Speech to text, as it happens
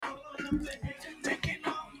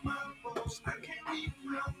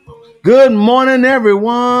Good morning,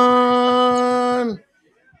 everyone.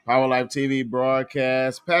 Power Life TV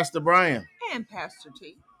broadcast. Pastor Brian And Pastor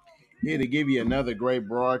T. here to give you another great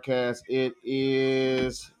broadcast. It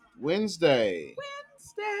is Wednesday.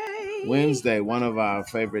 Wednesday, one of our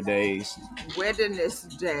favorite days.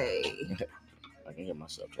 Wednesday. I can hear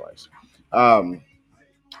myself twice.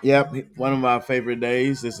 Yep, one of our favorite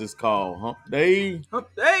days. This is called Hump Day. Hump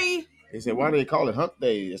day. They said, why do they call it Hump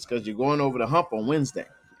Day? It's because you're going over the hump on Wednesday.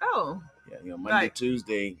 Oh, Yeah, Monday, right.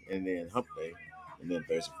 Tuesday, and then Hump Day, and then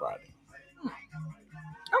Thursday, Friday.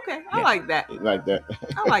 Okay, I like that. Like that.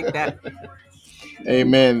 I like that.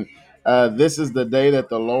 Amen. This is the day that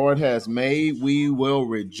the Lord has made. We will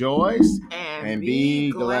rejoice And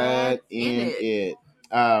be glad in it.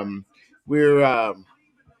 Um, we're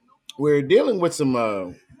we're dealing with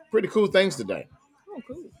some pretty cool things today, Oh,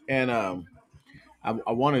 cool. and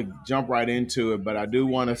I want to jump right into it. But I do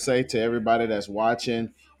want to say to everybody that's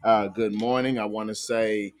watching, good morning. I want to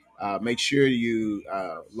say. Make sure you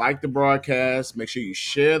like the broadcast. Make sure you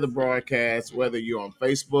share the broadcast, whether you're on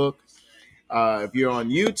Facebook. If you're on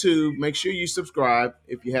YouTube, make sure you subscribe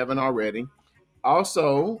if you haven't already.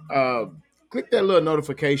 Also, click that little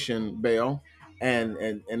notification bell, and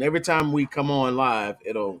every time we come on live,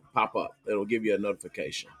 it'll pop up. It'll give you a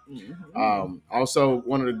notification. Mm-hmm. Also,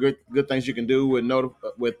 one of the good things you can do with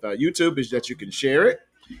YouTube is that you can share it.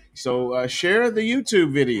 So share the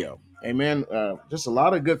YouTube video. Amen. Just a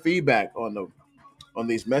lot of good feedback on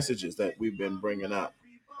these messages that we've been bringing up.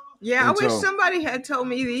 Yeah, And I wish so, somebody had told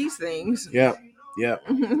me these things. yeah.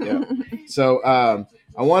 So I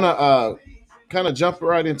want to kind of jump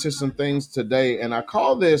right into some things today, and I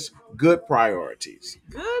call this good priorities.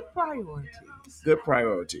 Good priorities. Good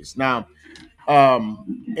priorities. Now,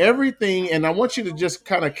 everything, and I want you to just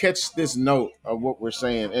kind of catch this note of what we're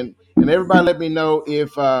saying, and everybody, let me know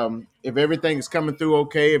if everything is coming through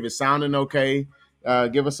okay, if it's sounding okay.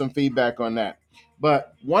 Give us some feedback on that.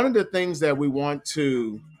 But one of the things that we want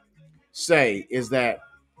to say is that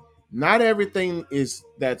not everything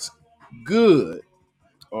that's good,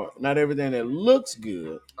 or not everything that looks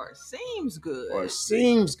good Or seems good. or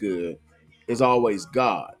seems good is always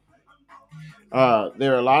God.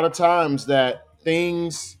 There are a lot of times that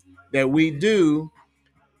things that we do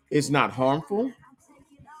is not harmful.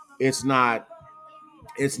 It's not.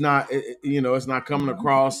 It's not. It's not coming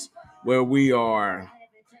across where we are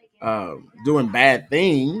doing bad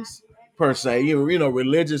things per se.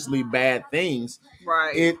 Religiously bad things.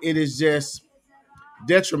 Right. It is just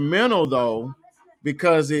detrimental though,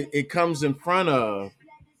 because it comes in front of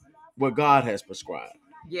what God has prescribed.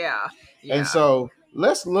 Yeah. And so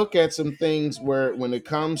let's look at some things where when it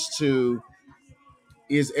comes to,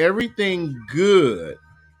 is everything good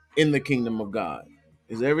in the kingdom of God?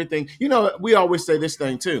 Is everything, we always say this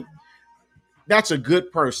thing too. That's a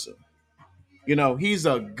good person. He's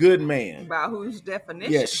a good man. By whose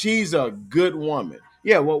definition? Yeah, she's a good woman.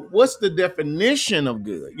 Yeah, well, what's the definition of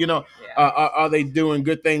good? Yeah. Are they doing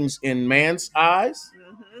good things in man's eyes?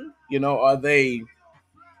 Mm-hmm. Are they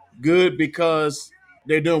good because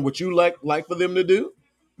they're doing what you like for them to do?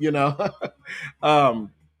 You know,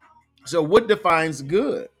 so what defines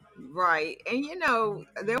good? Right. And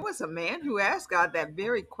there was a man who asked God that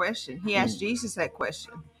very question. He asked Jesus that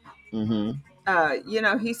question.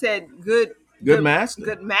 Mm-hmm. He said, Good master.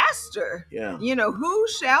 Good master. Yeah. Who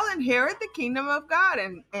shall inherit the kingdom of God?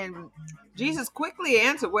 And Jesus quickly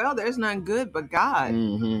answered, well, there's none good but God.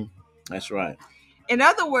 Mm-hmm. That's right. In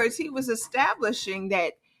other words, he was establishing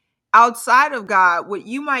that outside of God, what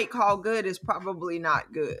you might call good is probably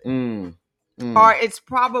not good. Or it's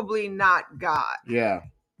probably not God. Yeah.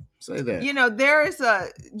 Say that. There is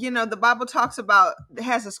the Bible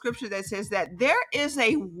has a scripture that says that there is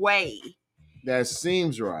a way that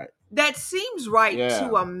seems right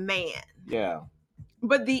to a man. Yeah.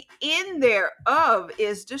 But the end thereof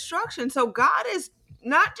is destruction. So God is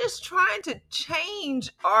not just trying to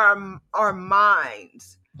change our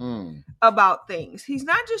minds about things. He's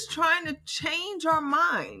not just trying to change our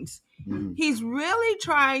minds. He's really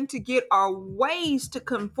trying to get our ways to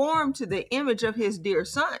conform to the image of his dear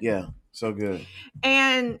son. Yeah, so good.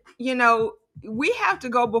 And, we have to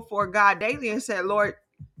go before God daily and say, Lord,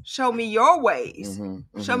 show me your ways.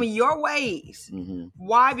 Show me your ways.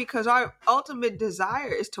 Why? Because our ultimate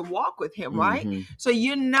desire is to walk with him, right? So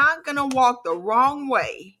you're not going to walk the wrong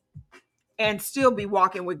way and still be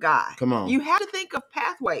walking with God. Come on. You have to think of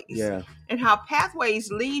pathways. Yeah. And how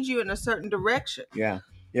pathways lead you in a certain direction. Yeah.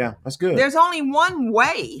 Yeah, that's good. There's only one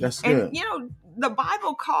way. That's and good. the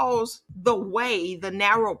Bible calls the way the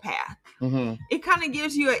narrow path. Mm-hmm. It kind of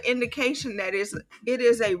gives you an indication that it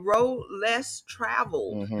is a road less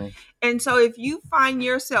traveled. Mm-hmm. And so if you find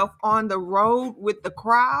yourself on the road with the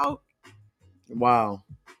crowd, wow,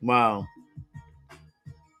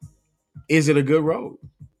 is it a good road?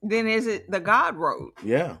 then is it the God road?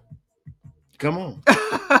 Yeah, come on.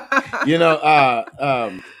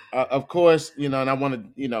 Of course, and I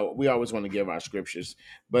want to, we always want to give our scriptures,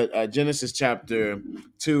 but Genesis chapter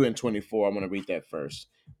 2 and 24, I want to read that first.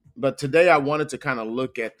 But today I wanted to kind of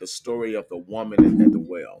look at the story of the woman at the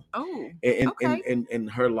well. Oh, okay. In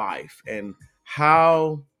her life, and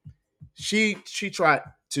how she tried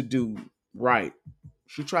to do right.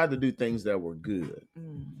 She tried to do things that were good,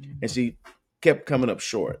 and she kept coming up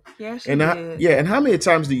short. Yes, and and how many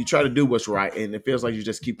times do you try to do what's right and it feels like you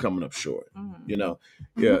just keep coming up short?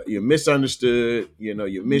 You're misunderstood,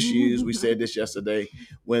 you're misused. We said this yesterday.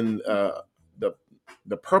 When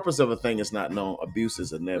the purpose of a thing is not known, abuse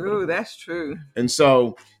is inevitable. Oh, that's true. And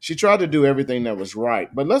so she tried to do everything that was right.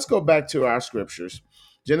 But let's go back to our scriptures.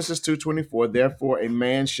 Genesis 2:24, therefore a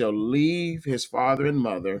man shall leave his father and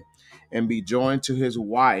mother and be joined to his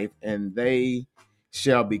wife, and they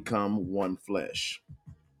shall become one flesh.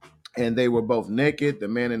 And they were both naked, the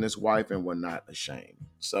man and his wife, and were not ashamed.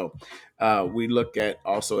 So we look at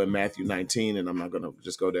also in Matthew 19, and I'm not going to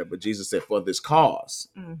just go there, but Jesus said, for this cause,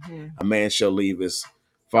 a man shall leave his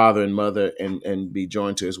father and mother and be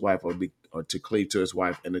joined to his wife, or to cleave to his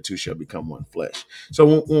wife, and the two shall become one flesh.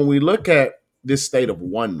 So when we look at this state of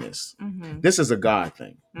oneness, this is a God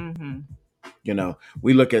thing.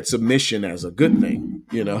 We look at submission as a good thing,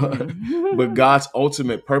 but God's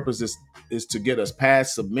ultimate purpose is to get us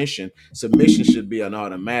past submission. Submission should be an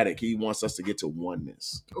automatic. He wants us to get to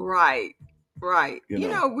oneness. Right.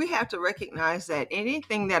 We have to recognize that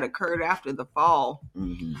anything that occurred after the fall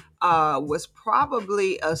was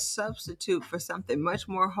probably a substitute for something much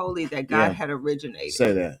more holy that God had originated.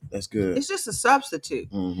 Say that. That's good. It's just a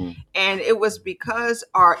substitute. And it was because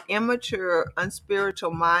our immature,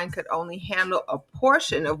 unspiritual mind could only handle a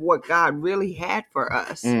portion of what God really had for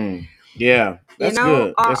us. Yeah, that's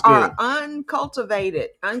good. Our uncultivated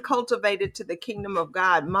to the kingdom of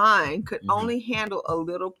God mind could only handle a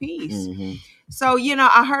little piece. So,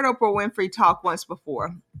 I heard Oprah Winfrey talk once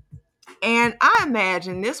before, and I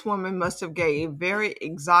imagine this woman must have gave very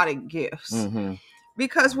exotic gifts,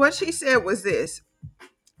 because what she said was this.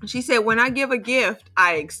 She said, when I give a gift,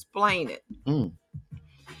 I explain it.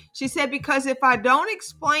 She said, because if I don't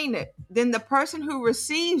explain it, then the person who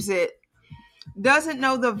receives it doesn't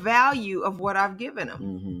know the value of what I've given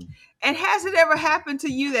them. And has it ever happened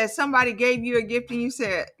to you that somebody gave you a gift and you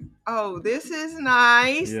said, oh, this is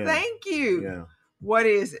nice. Yeah. Thank you. Yeah. What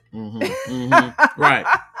is it? Right.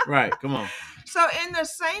 Come on. So in the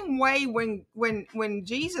same way, when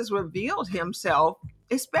Jesus revealed himself,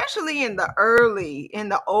 especially in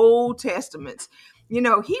the Old Testaments,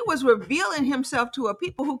 he was revealing himself to a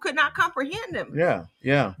people who could not comprehend him.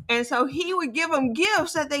 Yeah. And so he would give them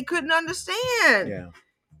gifts that they couldn't understand. Yeah.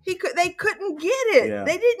 They couldn't get it. Yeah.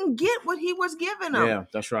 They didn't get what he was giving them. Yeah,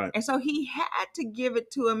 that's right. And so he had to give it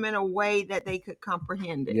to them in a way that they could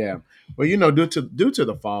comprehend it. Yeah. Well, due to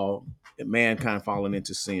the fall, mankind falling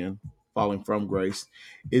into sin, falling from grace,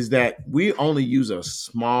 is that we only use a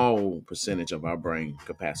small percentage of our brain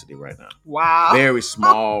capacity right now. Wow. Very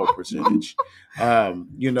small percentage.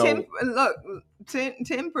 10%?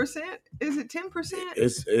 Is it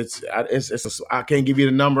 10%? I can't give you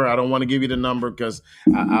the number. I don't want to give you the number because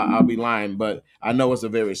I'll be lying, but I know it's a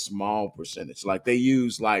very small percentage. Like they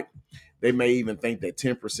may even think that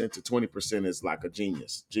 10% to 20% is like a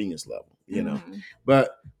genius level,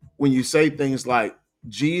 But when you say things like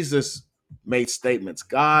Jesus made statements,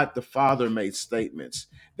 God the Father made statements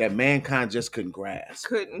that mankind just couldn't grasp,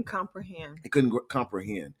 couldn't comprehend. It couldn't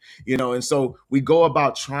comprehend, and so we go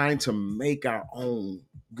about trying to make our own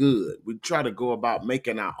good. We try to go about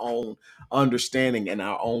making our own understanding in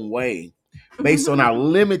our own way based on our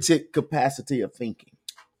limited capacity of thinking.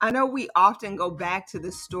 I know we often go back to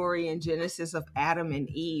the story in Genesis of Adam and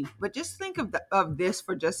Eve, but just think of this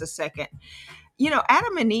for just a second.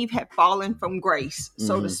 Adam and Eve had fallen from grace,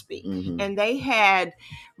 so to speak, and they had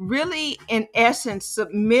really, in essence,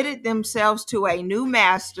 submitted themselves to a new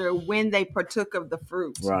master when they partook of the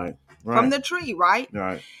fruit from the tree, right?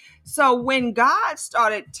 Right. So when God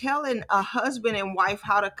started telling a husband and wife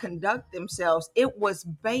how to conduct themselves, it was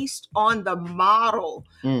based on the model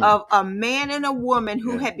of a man and a woman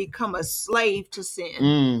who had become a slave to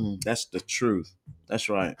sin. That's the truth. That's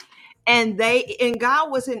right. And God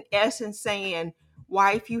was in essence saying,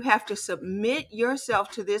 wife, you have to submit yourself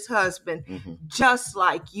to this husband, just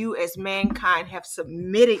like you as mankind have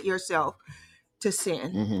submitted yourself to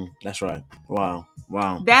sin. That's right. Wow.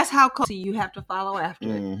 That's how closely you have to follow after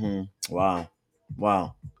it. Wow.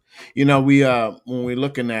 You know, we when we're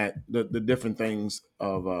looking at the different things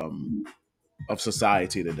of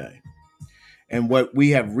society today, and what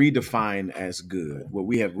we have redefined as good, what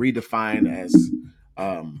we have redefined as,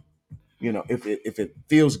 if it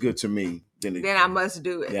feels good to me, then I must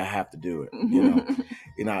do it. Yeah, I have to do it.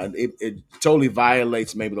 It totally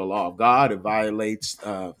violates maybe the law of God. It violates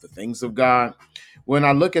the things of God. When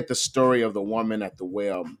I look at the story of the woman at the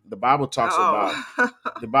well, the Bible talks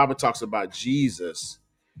about Jesus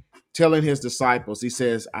telling his disciples. He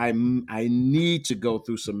says, I need to go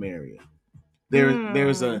through Samaria.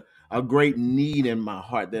 There's a great need in my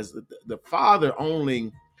heart. There's the Father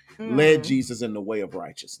only led Jesus in the way of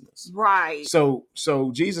righteousness. Right. So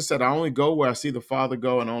Jesus said, I only go where I see the Father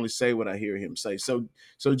go, and only say what I hear him say. So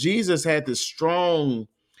Jesus had this strong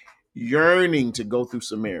yearning to go through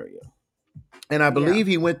Samaria. And I believe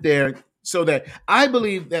he went there I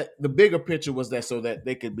believe that the bigger picture was that so that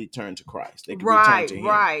they could be turned to Christ. They could be turned to him.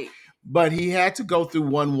 Right. But he had to go through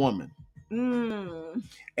one woman.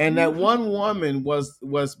 And that one woman was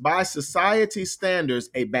by society standards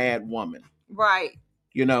a bad woman. Right.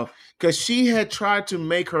 Because she had tried to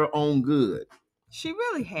make her own good. She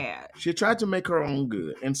really had. She tried to make her own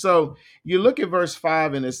good. And so you look at verse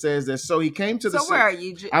 5 and it says that so he came to the So where are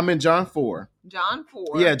you? I'm in John 4. John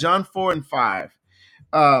 4. Yeah, John 4 and 5.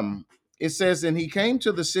 It says, and he came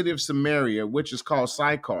to the city of Samaria, which is called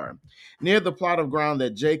Sychar, near the plot of ground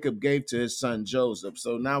that Jacob gave to his son Joseph.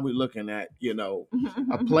 So now we're looking at,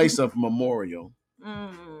 a place of memorial,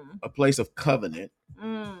 a place of covenant.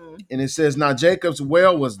 And it says, now Jacob's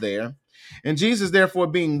well was there. And Jesus, therefore,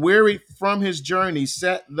 being wearied from his journey,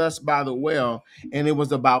 sat thus by the well, and it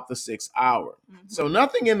was about the 6th hour. So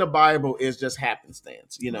nothing in the Bible is just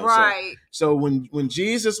happenstance, Right. So when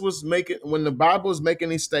the Bible was making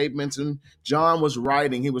these statements and John was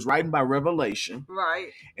writing, he was writing by revelation.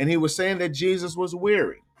 Right. And he was saying that Jesus was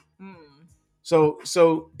weary. So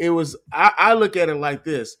it was, I look at it like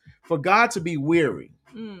this: for God to be weary,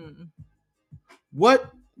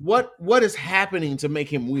 what is happening to make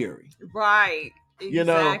him weary? Right.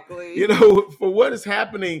 Exactly. For what is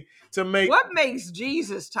happening to make what makes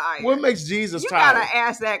Jesus tired? What makes Jesus tired? You gotta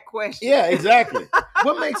ask that question. Yeah, exactly.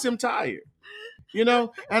 What makes him tired? And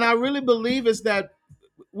I really believe is that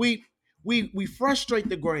we frustrate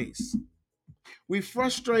the grace. We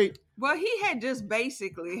frustrate. Well, he had just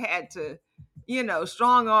basically had to,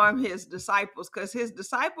 strong arm his disciples, because his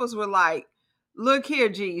disciples were like, look here,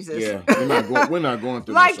 Jesus. Yeah, we're not going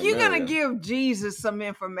through like you're gonna give Jesus some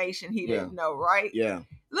information he didn't know, right? Yeah.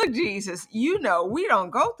 Look, Jesus, we don't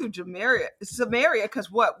go through Samaria because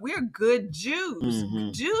we're good Jews.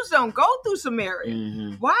 Jews don't go through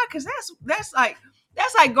Samaria. Why? Because that's like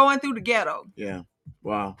going through the ghetto. Yeah.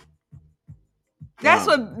 Wow. That's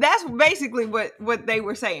basically what they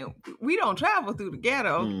were saying. We don't travel through the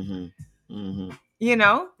ghetto.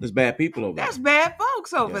 There's bad people over there. That's bad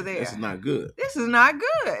folks over there. This is not good. This is not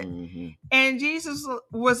good. And Jesus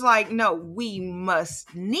was like, no, we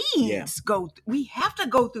must needs go. We have to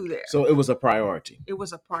go through there. So it was a priority. It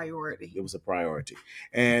was a priority.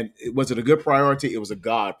 And was it a good priority? It was a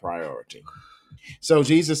God priority. So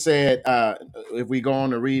Jesus said, if we go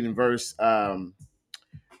on to read in verse 7,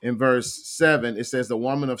 it says, the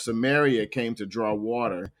woman of Samaria came to draw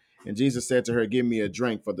water. And Jesus said to her, give me a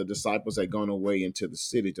drink, for the disciples had gone away into the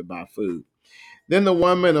city to buy food. Then the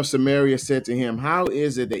woman of Samaria said to him, how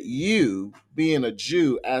is it that you, being a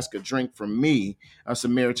Jew, ask a drink from me, a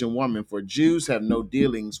Samaritan woman? For Jews have no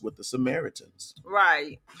dealings with the Samaritans.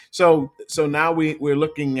 Right. So now we're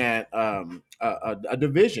looking at a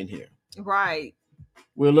division here. Right.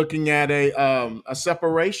 We're looking at a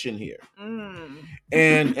separation here.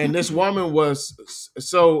 And this woman was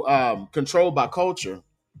so controlled by culture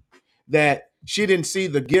that she didn't see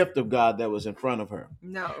the gift of God that was in front of her.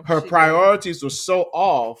 No. Her priorities were so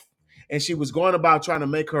off, and she was going about trying to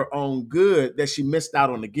make her own good that she missed out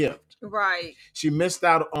on the gift. Right. She missed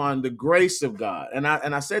out on the grace of God. And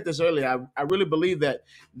I said this earlier. I really believe that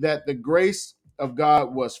the grace of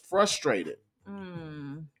God was frustrated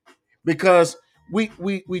because we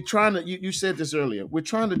trying to, you said this earlier, we're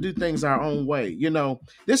trying to do things our own way.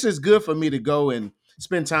 This is good for me to go and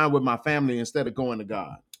spend time with my family instead of going to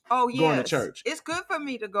God. Oh, yeah. Going to church. It's good for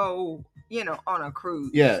me to go, on a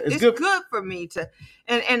cruise. Yeah. It's good for me to,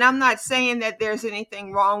 and I'm not saying that there's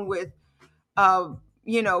anything wrong with,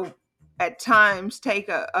 at times take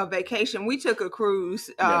a vacation. We took a cruise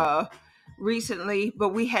recently, but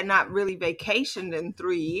we had not really vacationed in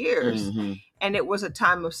 3 years. And it was a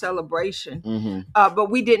time of celebration. But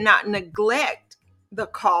we did not neglect the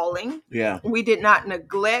calling. Yeah. We did not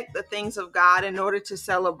neglect the things of God in order to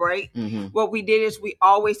celebrate. What we did is we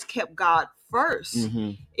always kept God first.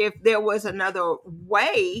 If there was another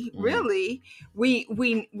way, really, we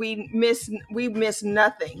miss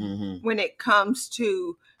nothing when it comes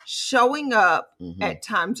to showing up at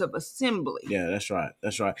times of assembly. Yeah, that's right.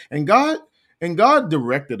 That's right. And God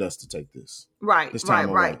directed us to take this. Right.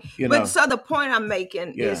 You But know? so the point I'm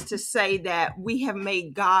making is to say that we have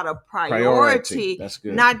made God a priority. That's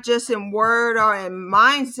good. Not just in word or in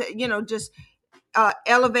mindset, just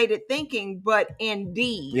elevated thinking, but in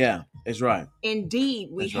deed. Yeah, that's right. Indeed,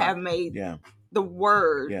 we have made the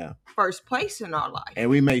word first place in our life. And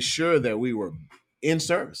we made sure that we were in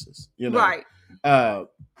services, Right. And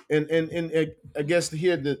I guess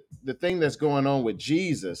here the thing that's going on with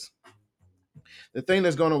Jesus, is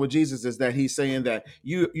that he's saying that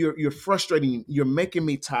you're frustrating, you're making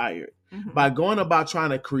me tired by going about trying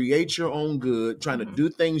to create your own good, trying to do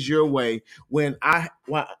things your way when I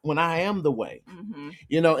am the way.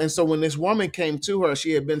 And so when this woman came to her,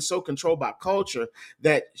 she had been so controlled by culture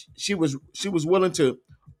that she was willing to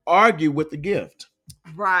argue with the gift.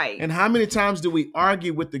 Right. And how many times do we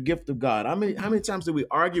argue with the gift of God? How many times do we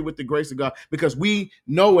argue with the grace of God because we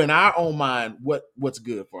know in our own mind what's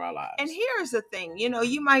good for our lives? And here's the thing,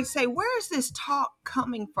 you might say, where is this talk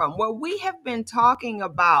coming from? Well, we have been talking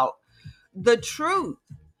about the truth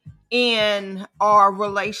in our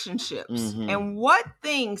relationships and what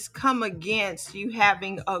things come against you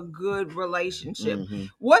having a good relationship.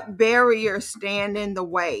 What barriers stand in the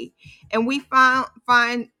way? And we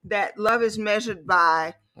find that love is measured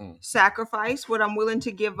by sacrifice, what I'm willing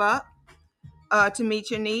to give up to meet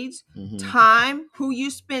your needs. Time, who you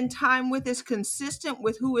spend time with is consistent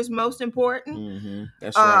with who is most important.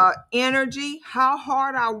 That's right. Energy, how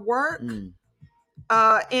hard I work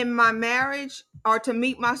in my marriage or to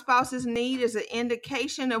meet my spouse's need is an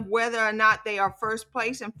indication of whether or not they are first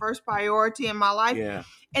place and first priority in my life. Yeah.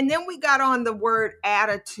 And then we got on the word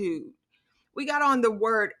attitude.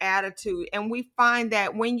 And we find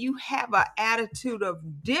that when you have an attitude of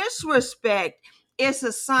disrespect, it's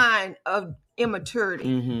a sign of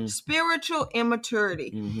immaturity, spiritual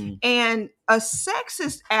immaturity. And a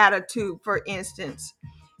sexist attitude, for instance,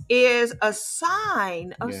 is a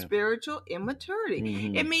sign of spiritual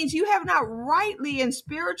immaturity. It means you have not rightly and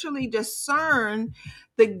spiritually discerned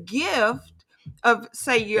the gift of,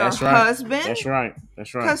 say, your husband. That's right.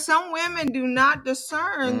 Because some women do not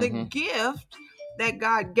discern the gift that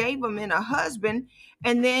God gave them in a husband.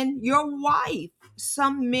 And then your wife.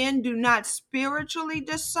 Some men do not spiritually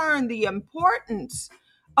discern the importance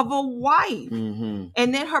of a wife and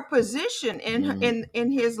then her position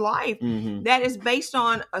in his life that is based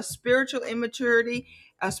on a spiritually immature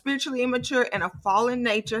and a fallen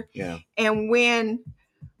nature. And when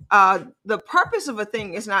the purpose of a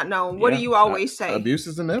thing is not known, what do you always say? Abuse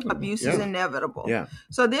is inevitable. Yeah.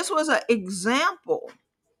 So this was an example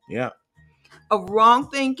of wrong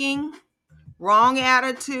thinking, wrong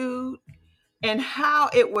attitude, and how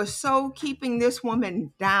it was so keeping this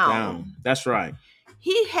woman down. That's right.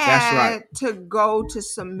 He had to go to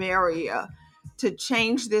Samaria to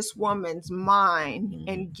change this woman's mind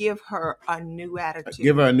and give her a new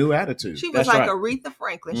attitude. She was like Aretha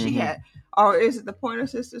Franklin. She had, or is it the Pointer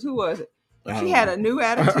Sisters? Who was it? She had a new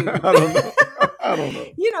attitude. I don't know.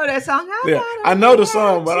 You know that song? I know the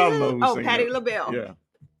song, but I don't know who's singing Patti it. LaBelle.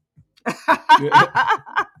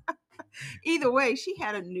 Either way, she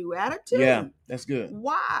had a new attitude. Yeah, that's good.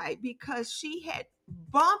 Why? Because she had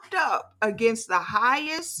bumped up against the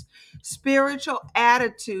highest spiritual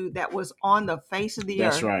attitude that was on the face of the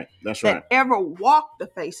earth. That's right. That ever walked the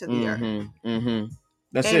face of the earth.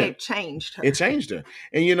 That's and it. It changed her. It changed her.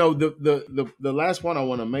 And the last point I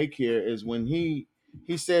want to make here is when he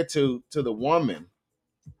said to the woman,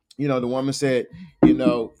 the woman said,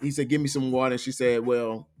 he said, give me some water. And she said,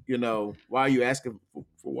 well, why are you asking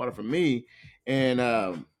for water from me?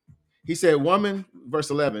 And he said, woman, verse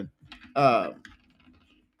 11,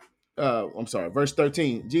 verse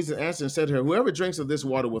 13, Jesus answered and said to her, whoever drinks of this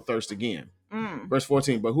water will thirst again. Verse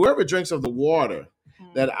 14, but whoever drinks of the water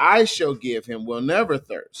that I shall give him will never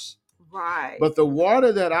thirst. Right. But the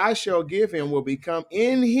water that I shall give him will become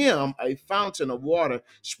in him a fountain of water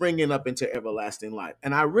springing up into everlasting life.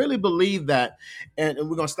 And I really believe that, and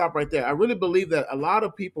we're going to stop right there. I really believe that a lot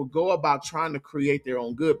of people go about trying to create their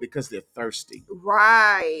own good because they're thirsty.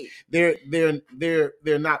 Right. They're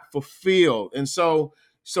not fulfilled. And so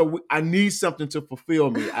I need something to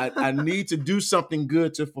fulfill me. I need to do something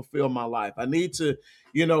good to fulfill my life. I need to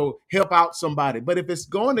help out somebody. But if it's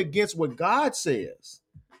going against what God says,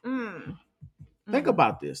 think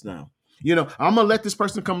about this now. I'm gonna let this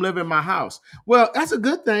person come live in my house. Well, that's a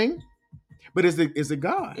good thing, but is it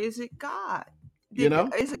God? Is it God?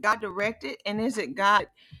 Is it God directed, and is it God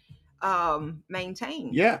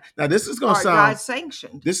maintained? Yeah. Now this is gonna sound God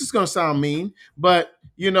sanctioned. This is gonna sound mean, but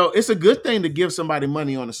it's a good thing to give somebody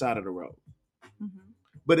money on the side of the road.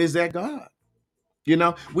 But is that God?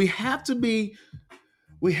 We have to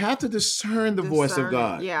discern the voice of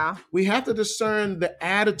God. Yeah. We have to discern the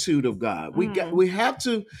attitude of God. We can't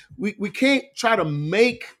try to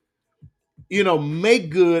make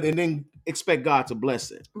good and then expect God to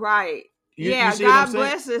bless it. Right. You see God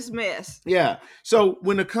bless this mess. Yeah. So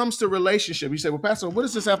when it comes to relationship, you say, well, Pastor, what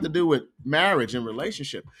does this have to do with marriage and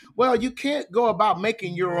relationship? Well, you can't go about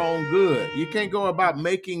making your own good. You can't go about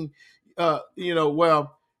making, at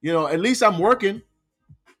least I'm working.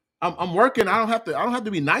 I'm working. I don't have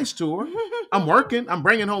to be nice to her. I'm working. I'm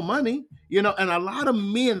bringing home money. And a lot of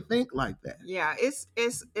men think like that. Yeah, it's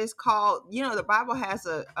called. The Bible has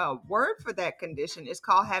a word for that condition. It's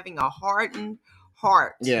called having a hardened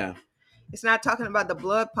heart. Yeah. It's not talking about the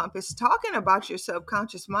blood pump. It's talking about your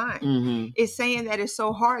subconscious mind. Mm-hmm. It's saying that it's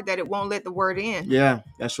so hard that it won't let the word in. Yeah,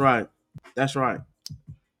 that's right. That's right.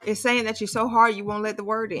 It's saying that you're so hard you won't let the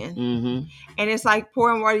word in. Mm-hmm. And it's like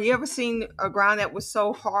pouring water. You ever seen a ground that was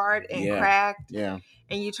so hard and cracked? Yeah.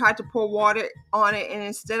 And you tried to pour water on it, and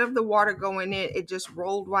instead of the water going in, it just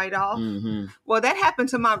rolled right off. Mm-hmm. Well, that happened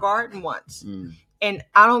to my garden once. Mm. And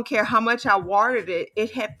I don't care how much I watered it,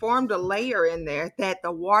 it had formed a layer in there that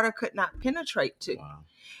the water could not penetrate to. Wow.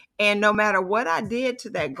 And no matter what I did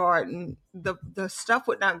to that garden, the stuff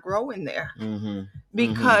would not grow in there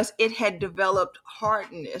because it had developed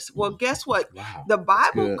hardness. Well, guess what? Wow. The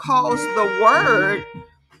Bible calls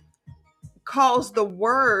the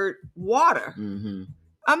word water. Mm-hmm.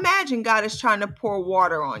 Imagine God is trying to pour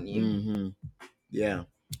water on you. Mm-hmm. Yeah.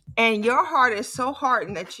 And your heart is so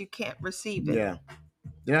hardened that you can't receive it. Yeah.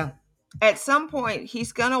 Yeah. At some point,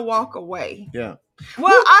 he's going to walk away. Yeah.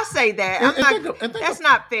 Well, I say that. That's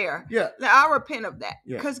not fair. Yeah. I'll repent of that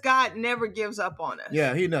because God never gives up on us.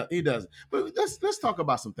 Yeah, he doesn't. But let's talk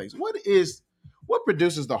about some things. What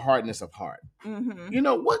produces the hardness of heart?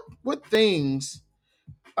 Mm-hmm. What things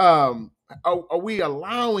are we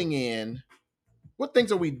allowing in? What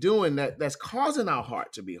things are we doing that's causing our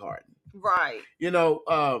heart to be hardened? Right.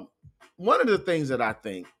 One of the things that I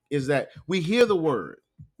think is that we hear the word.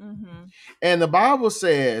 Mm-hmm. And the Bible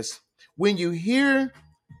says, when you hear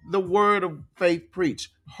the word of faith preached,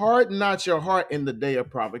 harden not your heart in the day of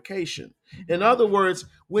provocation. Mm-hmm. In other words,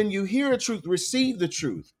 when you hear a truth, receive the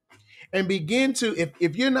truth and begin to,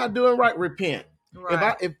 if you're not doing right, repent.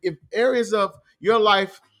 Right. If areas of your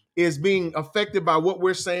life is being affected by what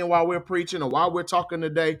we're saying while we're preaching or while we're talking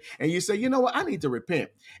today, and you say, you know what, I need to repent,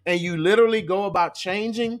 and you literally go about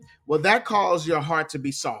changing, well, that causes your heart to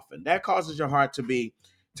be softened. That causes your heart to be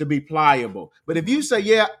pliable. But if you say,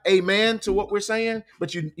 yeah, amen to what we're saying,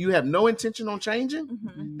 but you have no intention on changing,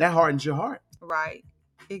 that hardens your heart. Right.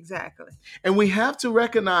 Exactly. And we have to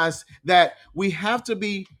recognize that we have to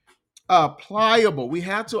be pliable. We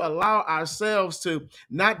have to allow ourselves to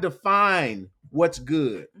not define what's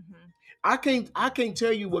good. Mm-hmm. I can't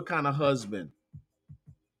tell you what kind of husband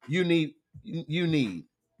you need.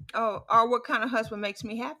 Oh, or what kind of husband makes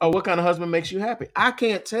me happy? Or what kind of husband makes you happy? I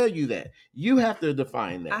can't tell you that. You have to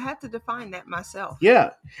define that. I have to define that myself.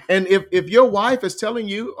 Yeah. And if your wife is telling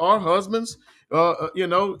you, or husbands,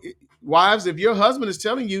 wives, if your husband is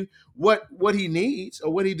telling you what he needs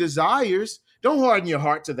or what he desires, don't harden your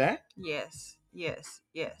heart to that. Yes. You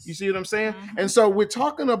see what I'm saying? Mm-hmm. And so we're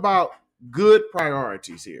talking about good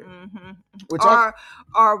priorities here. Mm-hmm. We're talking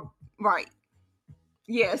right.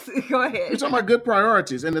 Yes, go ahead. We're talking about good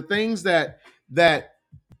priorities and the things that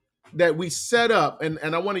we set up, and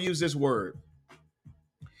I want to use this word,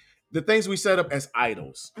 the things we set up as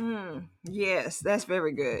idols. Yes, that's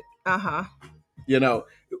very good. Well,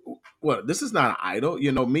 this is not an idol.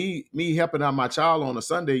 Me helping out my child on a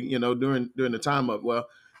Sunday, during the time of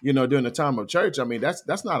during the time of church. I mean,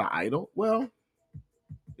 that's not an idol. Well,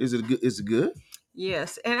 is it good? Is it good?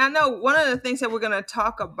 Yes. And I know one of the things that we're going to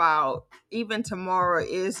talk about even tomorrow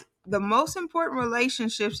is the most important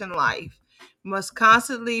relationships in life must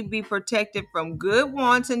constantly be protected from good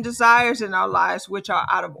wants and desires in our lives, which are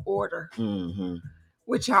out of order. Mm-hmm.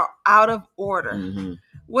 Which are out of order. Mm-hmm.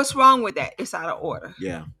 What's wrong with that? It's out of order.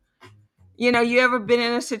 Yeah. You ever been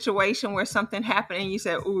in a situation where something happened and you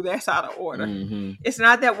said, ooh, that's out of order. Mm-hmm. It's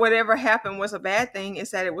not that whatever happened was a bad thing.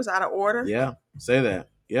 It's that it was out of order. Yeah. Say that.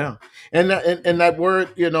 Yeah. And that word,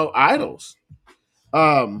 idols.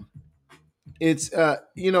 it's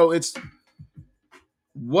it's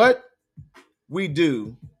what we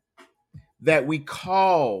do that we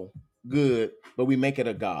call good, but we make it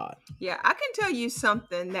a god. Yeah, I can tell you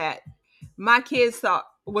something that my kids thought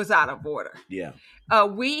was out of order. Yeah.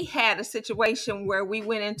 We had a situation where we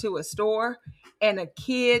went into a store and a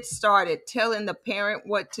kid started telling the parent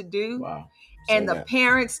what to do. Wow. And the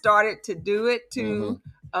parent started to do it to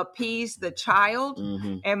appease the child.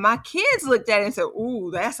 And my kids looked at it and said, "Ooh,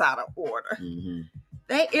 that's out of order."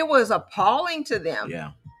 It was appalling to them.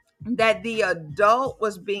 Yeah. That the adult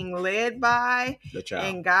was being led by the child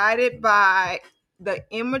and guided by the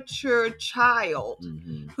immature child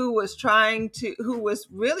who was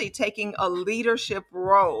really taking a leadership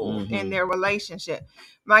role in their relationship.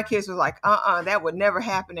 My kids were like, that would never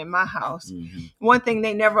happen in my house. One thing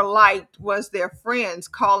they never liked was their friends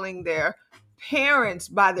calling their parents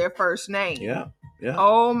by their first name. Yeah.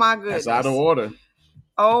 Oh my goodness. That's out of order.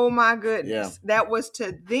 Oh my goodness. Yeah. That was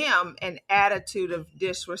to them an attitude of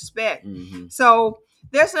disrespect. So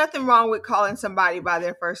there's nothing wrong with calling somebody by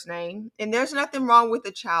their first name. And there's nothing wrong with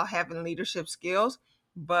the child having leadership skills.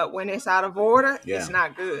 But when it's out of order, it's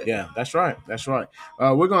not good. Yeah, that's right. That's right.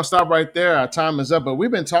 We're going to stop right there. Our time is up, but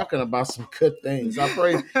we've been talking about some good things. I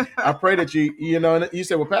pray that you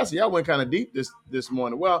said, well, Pastor, y'all went kind of deep this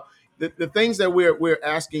morning. Well, the things that we're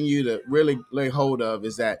asking you to really lay hold of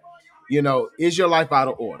is that, is your life out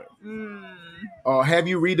of order? Or have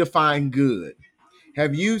you redefined good?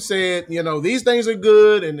 Have you said, these things are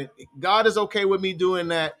good and God is okay with me doing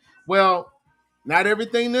that? Well, not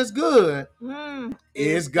everything that's good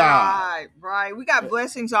is God. Right. We got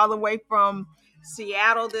blessings all the way from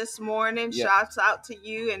Seattle this morning. Yeah. Shouts out to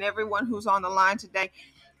you and everyone who's on the line today.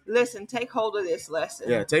 Listen, take hold of this lesson.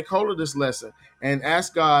 Yeah, take hold of this lesson and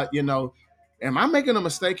ask God, am I making a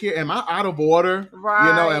mistake here? Am I out of order?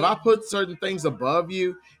 Right. Have I put certain things above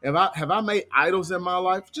you? Have I made idols in my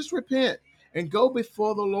life? Just repent and go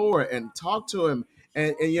before the Lord and talk to him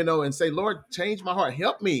and say, Lord, change my heart.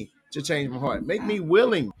 Help me to change my heart. Make me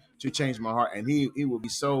willing to change my heart. And he will be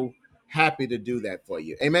so happy to do that for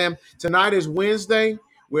you. Amen. Tonight is Wednesday.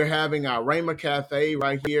 We're having our Rhema Cafe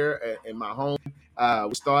right here in my home.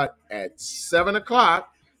 We start at 7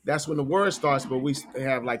 o'clock. That's when the word starts, but we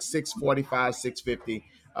have like 6:45,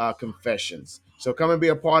 6:50 confessions. So come and be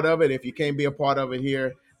a part of it. If you can't be a part of it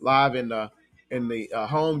here live in the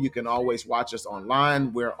home, you can always watch us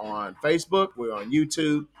online. We're on Facebook. We're on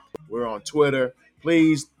YouTube. We're on Twitter.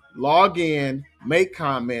 Please log in, make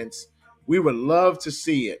comments. We would love to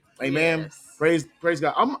see it. Amen. Yes. Praise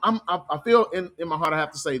God. I feel in my heart I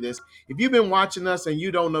have to say this. If you've been watching us and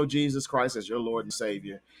you don't know Jesus Christ as your Lord and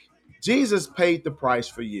Savior, Jesus paid the price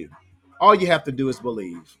for you. All you have to do is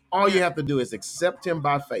believe. All you have to do is accept him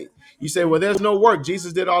by faith. You say, well, there's no work.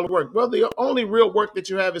 Jesus did all the work. Well, the only real work that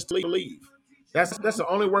you have is to believe. That's the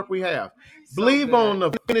only work we have. Believe on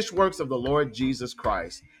the finished works of the Lord Jesus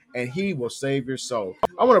Christ, and he will save your soul.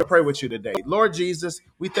 I want to pray with you today. Lord Jesus,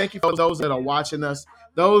 we thank you for those that are watching us,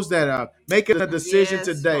 those that are making a decision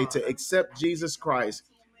today to accept Jesus Christ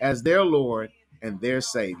as their Lord and their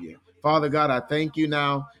Savior. Father God, I thank you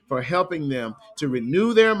now for helping them to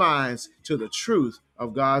renew their minds to the truth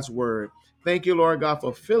of God's word. Thank you, Lord God,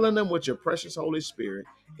 for filling them with your precious Holy Spirit.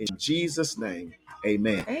 In Jesus' name,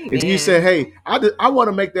 amen. If you say, hey, I want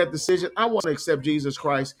to make that decision, I want to accept Jesus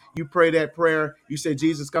Christ, you pray that prayer, you say,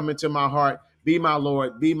 Jesus, come into my heart, be my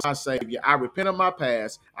Lord, be my Savior. I repent of my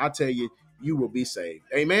past. I tell you, you will be saved.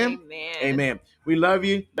 Amen? Amen. We love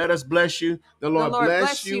you. Let us bless you. The Lord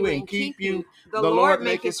bless you and keep you. The Lord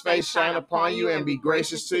make his face shine upon you and be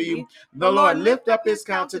gracious to you. The Lord lift up his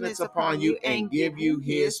countenance upon you and give you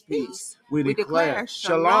his peace. We declare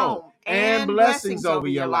shalom and blessings over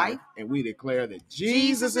your life. And we declare that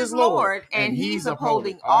Jesus is Lord and he's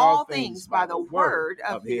upholding all things by the word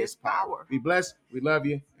of his power. Be blessed. We love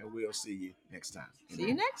you and we'll see you next time. See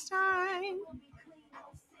you next time.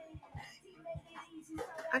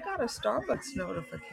 I got a Starbucks notification.